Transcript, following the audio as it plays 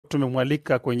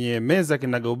tumemwalika kwenye meza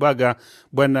kinagaubaga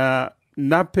Bwana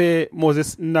Nape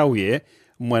Moses Nnauye,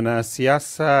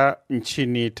 mwanasiasa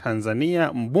nchini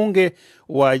Tanzania, mbunge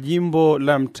wa jimbo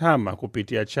la Mtama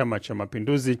kupitia Chama cha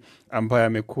Mapinduzi, ambaye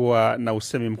amekuwa na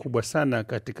usemi mkubwa sana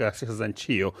katika siasa za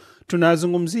nchi hiyo.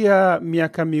 Tunazungumzia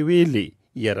miaka miwili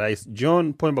ya Rais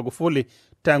John Pombe Magufuli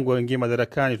tangu aingie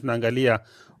madarakani. Tunaangalia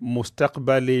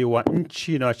mustakbali wa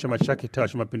nchi na wa chama chake cha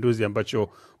Mapinduzi ambacho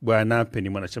Bwana Nape ni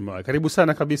mwanachama wake. Karibu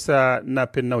sana kabisa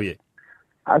Nape Nnauye.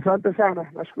 Asante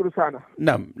sana, nashukuru sana.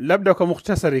 Naam, labda kwa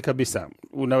mukhtasari kabisa,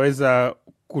 unaweza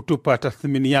kutupa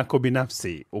tathmini yako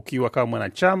binafsi ukiwa kama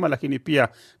mwanachama lakini pia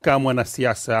kama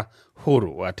mwanasiasa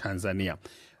huru wa Tanzania.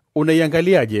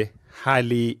 Unaiangaliaje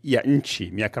hali ya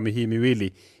nchi miaka hii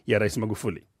miwili ya Rais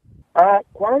Magufuli?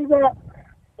 Kwanza,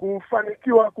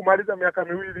 kufanikiwa kumaliza miaka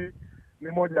miwili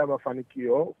ni moja ya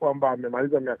mafanikio, kwamba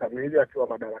amemaliza miaka miwili akiwa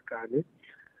madarakani,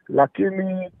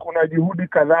 lakini kuna juhudi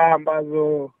kadhaa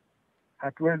ambazo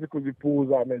hatuwezi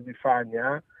kuzipuuza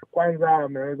amezifanya. Kwanza,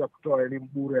 ameweza kutoa elimu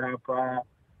bure hapa,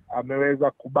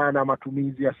 ameweza kubana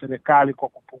matumizi ya serikali kwa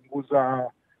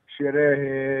kupunguza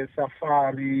sherehe,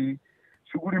 safari,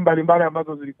 shughuli mbalimbali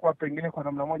ambazo zilikuwa pengine kwa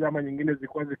namna moja ama nyingine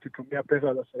zilikuwa zikitumia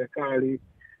pesa za serikali.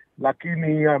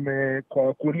 Lakini kwa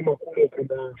wakulima kule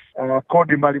kuna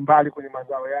kodi mbalimbali kwenye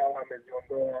mazao yao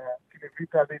ameziondoa. Lakini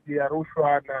vita dhidi ya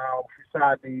rushwa na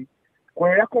ufisadi. Kwa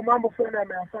hiyo yako mambo fulani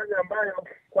ameyafanya ambayo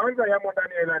kwanza yamo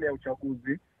ndani ya ilani ya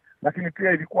uchaguzi, lakini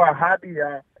pia ilikuwa ahadi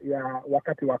ya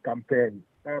wakati wa kampeni.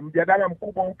 Mjadala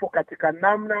mkubwa upo katika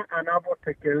namna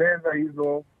anavyotekeleza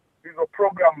hizo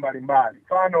program mbalimbali.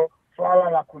 Mfano, swala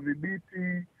la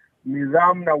kudhibiti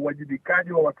nidhamu na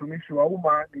uwajibikaji wa watumishi wa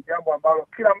umma ni jambo ambalo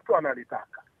kila mtu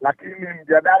analitaka, lakini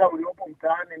mjadala uliopo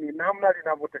mtaani ni namna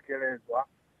linavyotekelezwa.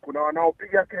 Kuna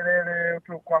wanaopiga kelele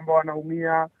tu kwamba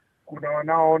wanaumia, kuna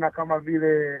wanaoona kama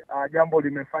vile jambo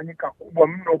limefanyika kubwa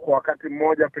mno kwa wakati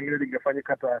mmoja, pengine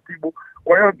lingefanyika taratibu.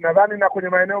 Kwa hiyo nadhani na kwenye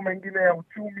maeneo mengine ya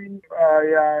uchumi,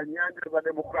 ya nyanja za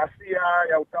demokrasia,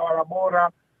 ya utawala bora,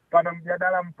 pana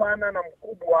mjadala mpana na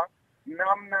mkubwa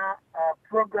namna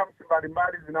programs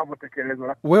mbalimbali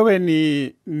zinavyotekelezwa. Wewe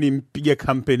ni mpiga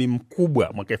kampeni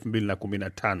mkubwa mwaka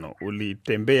 2015.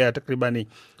 Ulitembea takribani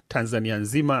Tanzania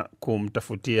nzima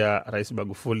kumtafutia Rais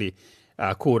Magufuli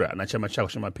kura na chama chako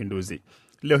cha Mapinduzi.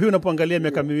 Leo hii unapoangalia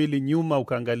miaka miwili nyuma,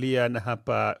 ukaangalia na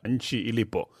hapa nchi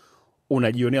ilipo,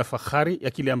 unajionea fahari ya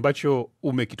kile ambacho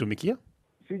umekitumikia?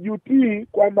 Sijutii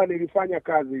kwamba nilifanya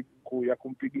kazi kuu ya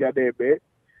kumpigia debe,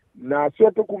 na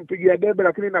sio tu kumpigia debe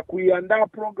lakini na kuiandaa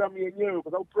programu yenyewe, kwa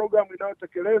sababu programu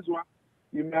inayotekelezwa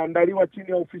imeandaliwa chini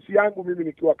ya ofisi yangu mimi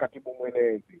nikiwa katibu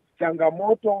mwenezi.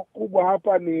 Changamoto kubwa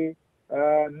hapa ni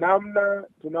namna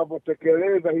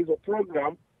tunavyotekeleza hizo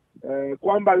program,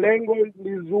 kwamba lengo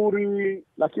ni zuri,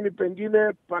 lakini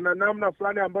pengine pana namna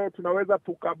fulani ambayo tunaweza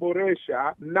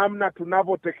tukaboresha namna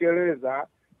tunavyotekeleza,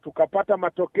 tukapata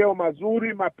matokeo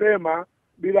mazuri mapema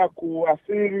bila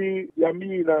kuathiri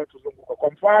jamii inayotuzunguka.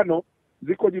 Kwa mfano,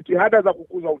 ziko jitihada za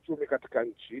kukuza uchumi katika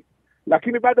nchi,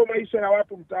 lakini bado maisha ya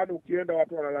watu mtaani, ukienda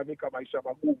watu wanalalamika maisha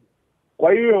magumu.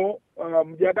 Kwa hiyo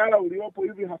mjadala uliopo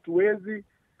hivi, hatuwezi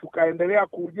tukaendelea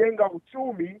kujenga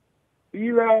uchumi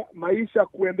ila maisha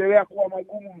kuendelea kuwa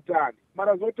magumu mtaani.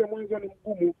 Mara zote mwanzo ni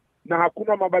mgumu na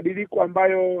hakuna mabadiliko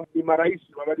ambayo ni marahisi.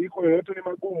 Mabadiliko yoyote ni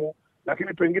magumu,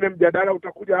 lakini pengine mjadala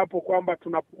utakuja hapo kwamba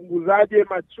tunapunguzaje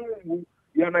machungu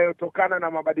yanayotokana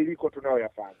na mabadiliko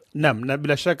tunayoyafanya. Naam, na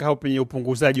bila shaka hapo penye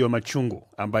upunguzaji wa machungu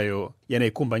ambayo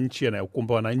yanaikumba nchi,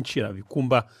 yanayokumba wananchi,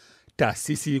 yanavikumba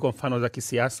taasisi kwa mfano za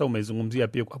kisiasa. Umezungumzia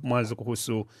pia kwa mwanzo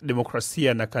kuhusu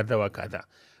demokrasia na kadha wa kadha.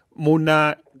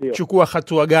 Chukua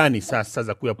hatua gani sasa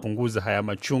za kuyapunguza haya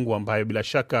machungu ambayo bila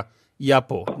shaka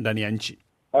yapo ndani ya nchi?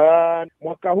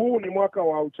 Mwaka huu ni mwaka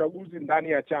wa uchaguzi ndani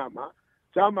ya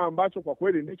chama ambacho kwa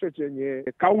kweli ndicho chenye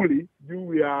kauli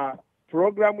juu ya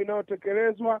programu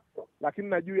inayotekelezwa, lakini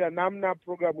na juu ya namna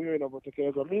programu hiyo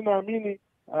inavyotekelezwa. Mimi naamini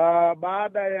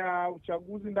baada ya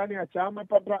uchaguzi ndani ya chama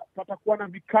patakuwa na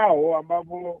vikao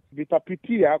ambavyo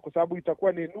vitapitia, kwa sababu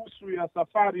itakuwa ni nusu ya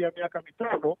safari ya miaka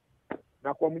 5,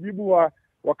 na kwa mujibu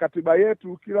wa katiba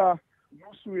yetu kila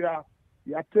nusu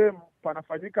ya term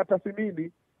panafanyika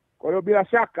tathmini. Kwa hiyo bila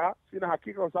shaka, sina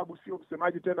hakika kwa sababu sio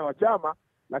msemaji tena wa chama,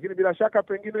 lakini bila shaka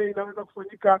pengine inaweza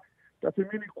kufanyika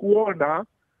tathmini kuona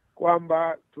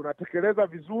kwamba tunatekeleza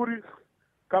vizuri.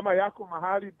 Kama yako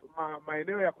mahali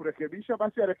maeneo ya kurekebisha,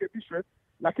 basi yarekebishwe.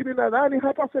 Lakini nadhani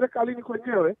hata serikalini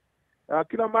kwenyewe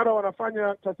kila mara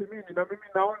wanafanya tathmini, na mimi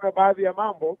naona baadhi ya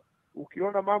mambo,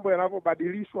 ukiona mambo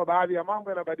yanavyobadilishwa, baadhi ya mambo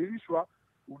yanabadilishwa,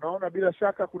 unaona bila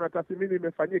shaka kuna tathmini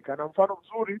imefanyika. Na mfano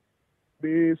mzuri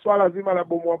ni swala zima la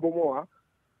bomoa.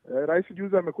 Rais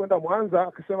juzi amekwenda Mwanza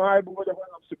akisema hebu ngoja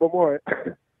kwanza msibomoe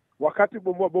wakati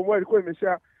bomoa ilikuwa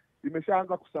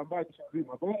imeshaanza kusambaa nchi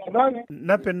nzima. Kwa hiyo nadhani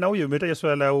Nape na huyo umetaja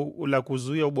swala la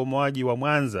kuzuia ubomoaji wa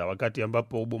Mwanza wakati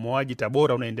ambapo ubomoaji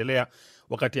Tabora unaendelea,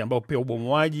 wakati ambapo pia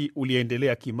ubomoaji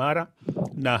uliendelea Kimara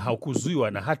na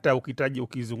haukuzuiwa, na hata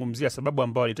ukizungumzia sababu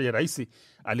ambao alitaja rais,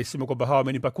 alisema kwamba hawa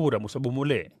wamenipa kura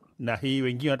msabumule, na hii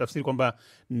wengine wanatafsiri kwamba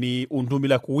ni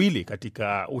undumila kuwili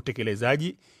katika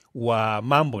utekelezaji wa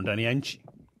mambo ndani ya nchi.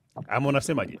 Ama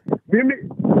unasemaje?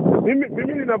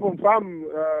 Mimi ninapomfahamu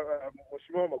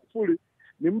Mheshimiwa Magufuli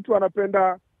ni mtu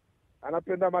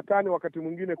anapenda matani wakati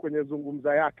mwingine kwenye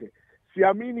zungumza yake.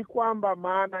 Siamini kwamba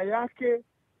maana yake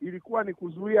ilikuwa ni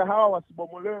kuzuia hawa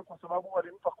wasibomolewe kwa sababu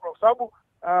walimpa kura, kwa sababu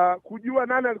kujua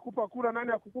nani alikupa kura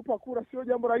nani hakukupa kura sio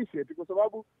jambo rahisi, eti kwa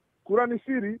sababu kura ni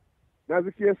siri na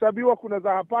zikihesabiwa kuna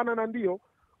za hapana na ndio.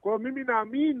 Kwa hiyo mimi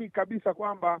naamini kabisa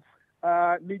kwamba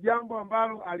ni jambo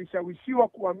ambalo alishawishiwa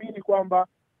kuamini kwamba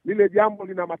lile jambo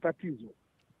lina matatizo.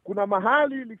 Kuna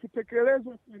mahali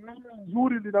likitekelezwa kwa namna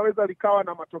nzuri linaweza likawa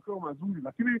na matokeo mazuri,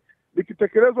 lakini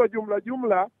likitekelezwa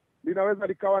jumla linaweza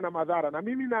likawa na madhara. Na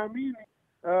mimi naamini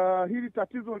hili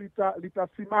tatizo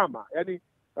litasimama. Yaani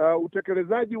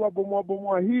utekelezaji wa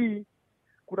bomoa hii,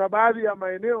 kuna baadhi ya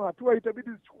maeneo hatua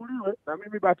itabidi zichukuliwe, na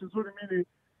mimi bahati nzuri mimi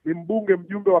ni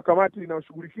mjumbe wa kamati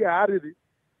inayoshughulikia ardhi.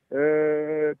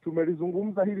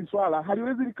 Tumelizungumza hili swala,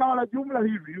 haliwezi likawa la jumla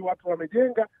hivi. Watu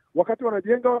wamejenga, wakati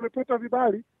wanajenga wamepata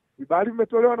vibali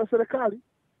vimetolewa na serikali,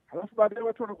 halafu baadaye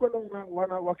watu wanakwenda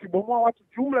wakibomoa watu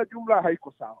jumla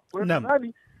haiko sawa. Kwa hiyo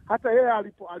nadhani hata yeye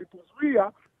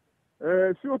alipozuia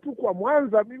sio tu kwa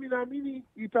Mwanza, mimi naamini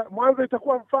Mwanza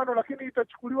itakuwa mfano, lakini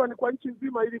itachukuliwa ni kwa nchi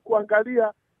nzima ili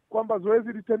kuangalia kwamba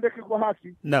zoezi litendeke kwa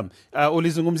haki. Naam,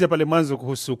 ulizungumzia pale mwanzo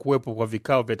kuhusu kuwepo kwa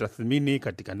vikao vya tathmini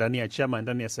katika ndani ya chama,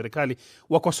 ndani ya serikali.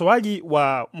 Wakosoaji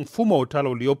wa mfumo wa utawala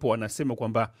uliopo wanasema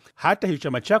kwamba hata hiyo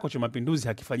chama chako cha Mapinduzi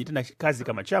hakifanyi tena kazi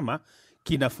kama chama,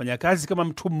 kinafanya kazi kama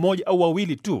mtu mmoja au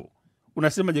wawili tu.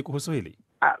 Unasemaje kuhusu hili?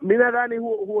 Mimi nadhani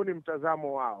huo ni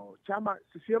mtazamo wao.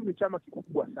 CCM ni chama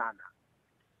kikubwa sana.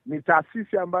 Ni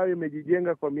taasisi ambayo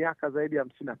imejijenga kwa miaka zaidi ya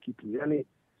 50 na kitu. Yaani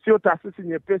sio taasisi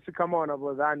nyepesi kama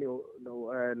wanavyodhani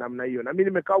namna hiyo. Na mimi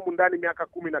nimekaa humu ndani miaka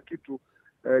 10 na kitu,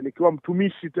 nikiwa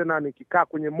mtumishi, tena nikikaa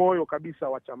kwenye moyo kabisa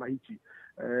wa chama hichi.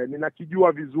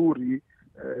 Ninakijua vizuri,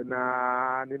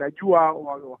 na ninajua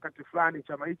wakati fulani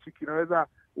chama hichi kinaweza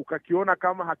ukakiona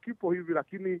kama hakipo hivi,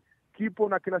 lakini kipo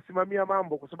na kinasimamia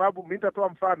mambo. Kwa sababu mimi nitatoa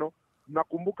mfano.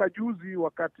 Nakumbuka juzi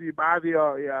wakati baadhi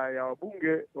ya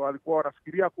wabunge walikuwa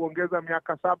wanafikiria kuongeza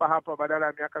miaka 7 hapa badala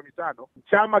ya miaka 5,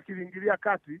 chama kiliingilia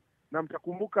kati, na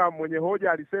mtakumbuka mwenye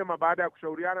hoja alisema baada ya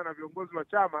kushauriana na viongozi wa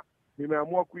chama,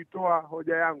 nimeamua kuitoa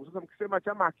hoja yangu. Sasa mkisema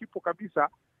chama hakipo kabisa,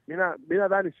 mimi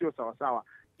nadhani sio sawa sawa.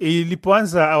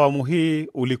 Ilipoanza awamu hii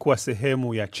ulikuwa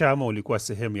sehemu ya chama, ulikuwa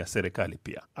sehemu ya serikali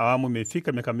pia. Awamu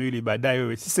imefika miaka 2 baadaye,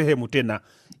 wewe si sehemu tena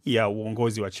ya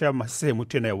uongozi wa chama, si sehemu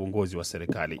tena ya uongozi wa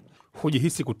serikali.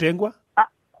 Hujihisi kutengwa?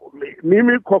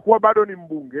 Mimi kwa kuwa bado ni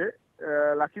mbunge,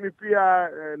 lakini pia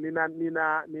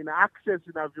nina access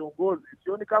na viongozi.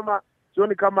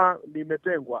 Sioni kama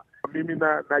nimetengwa. Mimi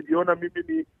najiona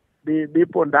mimi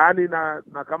nipo ndani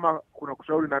na kama kuna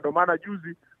kushauri, na ndio maana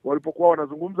juzi walipokuwa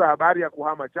wanazungumza habari ya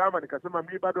kuhama chama, nikasema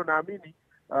mimi bado naamini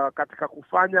katika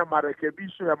kufanya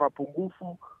marekebisho ya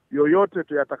mapungufu yoyote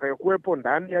tu yatakayokuwepo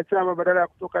ndani ya chama badala ya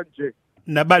kutoka nje.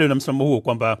 Na bado na msimamo huo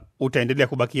kwamba utaendelea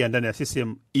kubakia ndani ya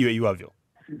CCM iwe iwavyo?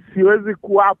 Siwezi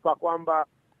kuapa kwamba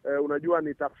unajua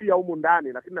nitafia humu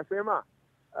ndani, lakini nasema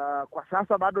kwa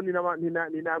sasa bado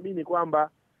ninaamini kwamba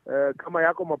kama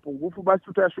yako mapungufu basi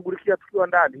tutayashughulikia tukiwa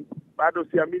ndani. Bado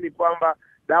siamini kwamba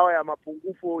dawa ya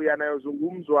mapungufu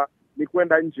yanayozungumzwa ni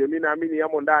kwenda nje. Mimi naamini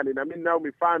yamo ndani, na mimi nao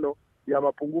mifano ya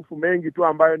mapungufu mengi tu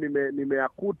ambayo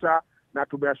nimeyakuta na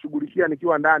tumeyashughulikia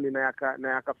nikiwa ndani na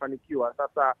yakafanikiwa.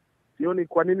 Sasa sioni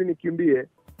kwa nini nikimbie.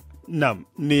 Naam,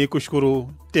 ni kushukuru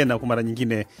tena kwa mara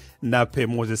nyingine Nape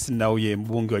Moses Nnauye,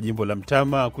 mbunge wa jimbo la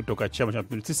Mtama kutoka chama cha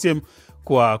Mapinduzi CCM,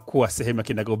 kwa kuwa sehemu ya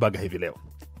Kinagaubaga hivi leo.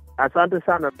 Asante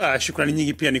sana. Shukrani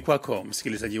nyingi pia ni kwako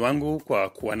msikilizaji wangu kwa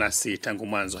kuwa nasi tangu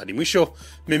mwanzo hadi mwisho.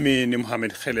 Mimi ni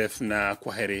Mohamed Khelef, na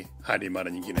kwaheri hadi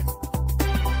mara nyingine.